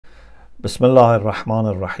بسم الله الرحمن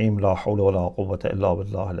الرحيم لا حول ولا قوة إلا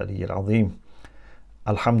بالله العلي العظيم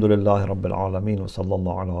الحمد لله رب العالمين وصلى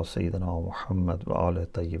الله على سيدنا محمد وآله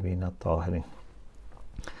الطيبين الطاهرين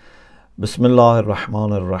بسم الله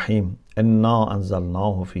الرحمن الرحيم إنا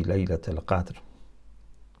أنزلناه في ليلة القدر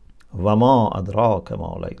وما أدراك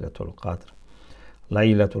ما ليلة القدر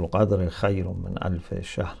ليلة القدر خير من ألف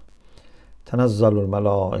شهر تنزل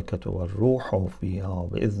الملائكة والروح فيها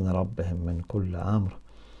بإذن ربهم من كل أمر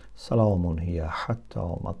سلام هي حتى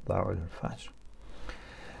مطلع الفجر.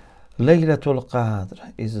 Laylatul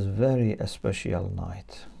Qadr is a very special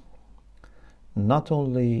night. Not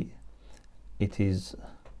only it is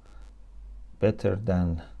better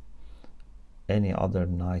than any other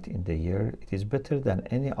night in the year, it is better than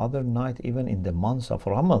any other night even in the month of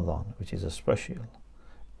Ramadan, which is a special,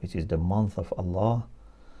 which is the month of Allah.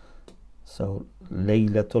 So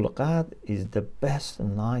Laylatul Qadr is the best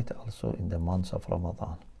night also in the month of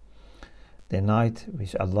Ramadan. The night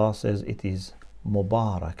which Allah says it is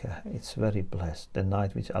Mubarakah, it's very blessed. The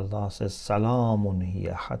night which Allah says Salamun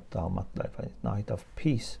hiya hatta matla, night of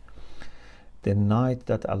peace. The night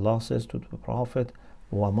that Allah says to the Prophet,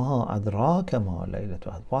 وَمَا أَدْرَاكَ مَا لَيْلَةُ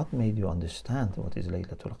الْقَدْرِ, what made you understand what is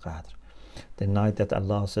Laylatul Qadr? The night that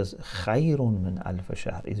Allah says خَيْرٌ مِنْ أَلْفَ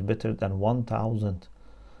شَهْرٍ is better than 1,000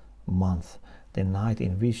 months. The night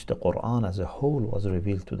in which the Quran as a whole was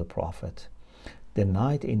revealed to the Prophet. The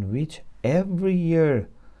night in which every year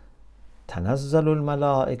تنزل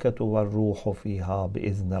الملائكة والروح فيها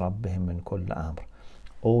بإذن ربهم من كل أمر,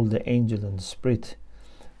 all the angels and the spirit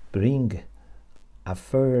bring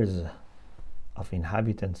affairs of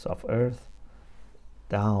inhabitants of earth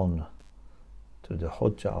down to the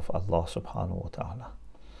Hujjah of Allah subhanahu wa ta'ala.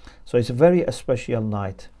 So it's a very special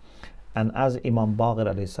night, and as Imam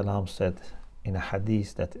Baqir alayhi salam said in a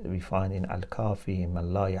hadith that we find in Al-Kafi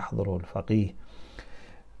man la yahduru al-faqih,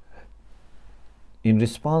 in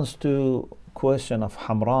response to question of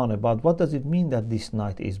Hamran about what does it mean that this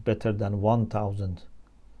night is better than 1,000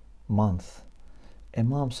 months,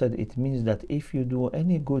 Imam said it means that if you do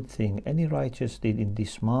any good thing, any righteous deed in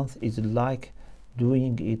this month, is like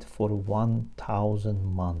doing it for 1,000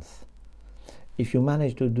 months. If you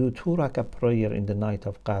manage to do 2 rakah prayer in the night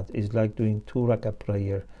of Qadr, is like doing 2 rakah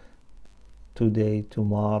prayer today,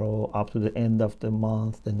 tomorrow, up to the end of the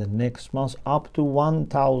month, then the next month, up to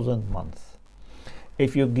 1,000 months.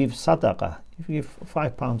 If you give sadaqah, if you give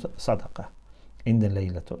 5 pounds sadaqah in the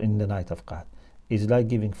night of Qadr, it's like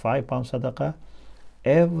giving 5 pounds sadaqah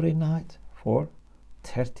every night for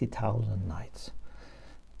 30,000 nights.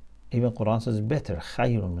 Even Quran says better,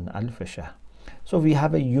 خَيْرٌ مِنْ أَلْفِ شَهْرٍ. So we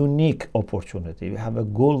have a unique opportunity, we have a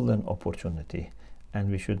golden opportunity, and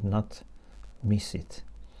we should not miss it.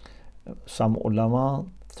 Some ulama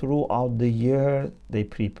throughout the year they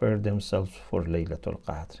prepare themselves for Laylatul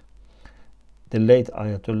Qadr. The late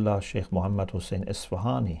Ayatollah Sheikh Muhammad Hussein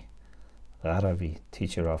Isfahani, Arabi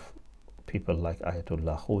teacher of people like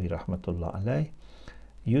Ayatollah Khu'i Rahmatullah Alayh,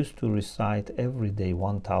 used to recite every day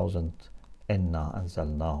 1,000 Inna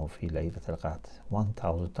Anzalnahu Fi Laylatul Qadr,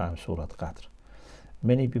 1,000 times Surah Qadr.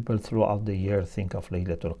 Many people throughout the year think of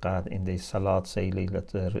Laylatul Qadr in the Salat, say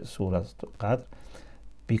Surah Qadr,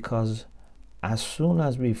 because as soon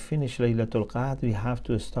as we finish Laylatul Qadr, we have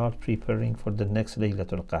to start preparing for the next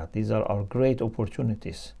Laylatul Qadr. These are our great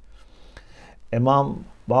opportunities. Imam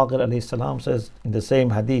Baqir alayhi salam says in the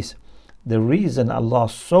same hadith, the reason Allah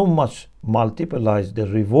so much multiplies the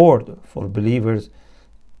reward for believers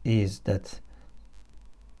is that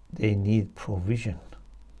they need provision.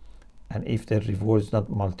 And if the reward is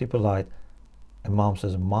not multiplied, Imam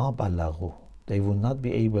says, ma balaghu, they will not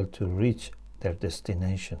be able to reach their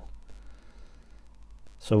destination.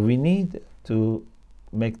 So we need to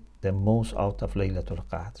make the most out of Laylatul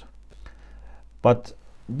Qadr. But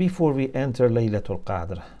before we enter Laylatul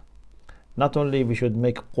Qadr, not only we should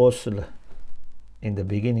make ghusl in the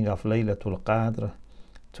beginning of Laylatul Qadr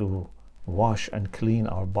to wash and clean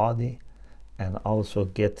our body, and also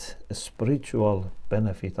get a spiritual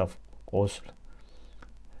benefit of ghusl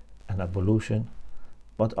and ablution,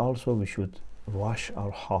 but also we should wash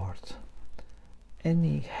our heart.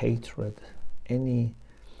 Any hatred, any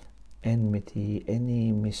enmity,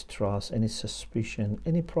 any mistrust, any suspicion,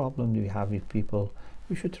 any problem we have with people,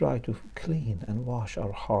 we should try to clean and wash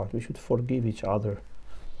our heart. We should forgive each other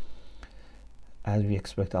as we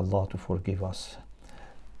expect Allah to forgive us.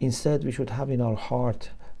 Instead, we should have in our heart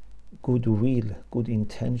good will, good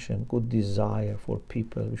intention, good desire for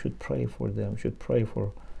people. We should pray for them. We should pray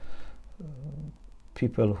for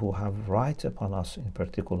people who have rights upon us in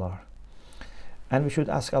particular. And we should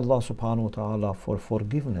ask Allah subhanahu wa ta'ala for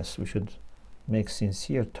forgiveness. We should make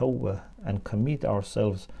sincere tawbah and commit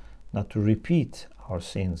ourselves not to repeat our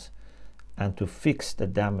sins, and to fix the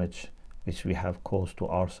damage which we have caused to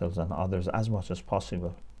ourselves and others as much as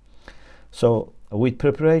possible. So with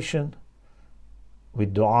preparation,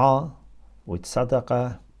 with dua, with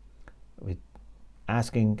sadaqah, with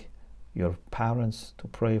asking your parents to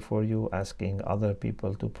pray for you, asking other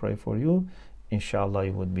people to pray for you, inshallah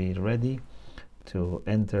you would be ready to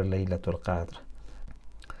enter Laylatul Qadr.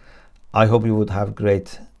 I hope you would have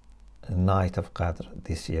great Night of Qadr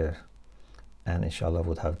this year, and inshallah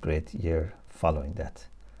would have great year following that.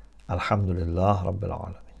 Alhamdulillah Rabbil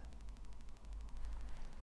Alamin.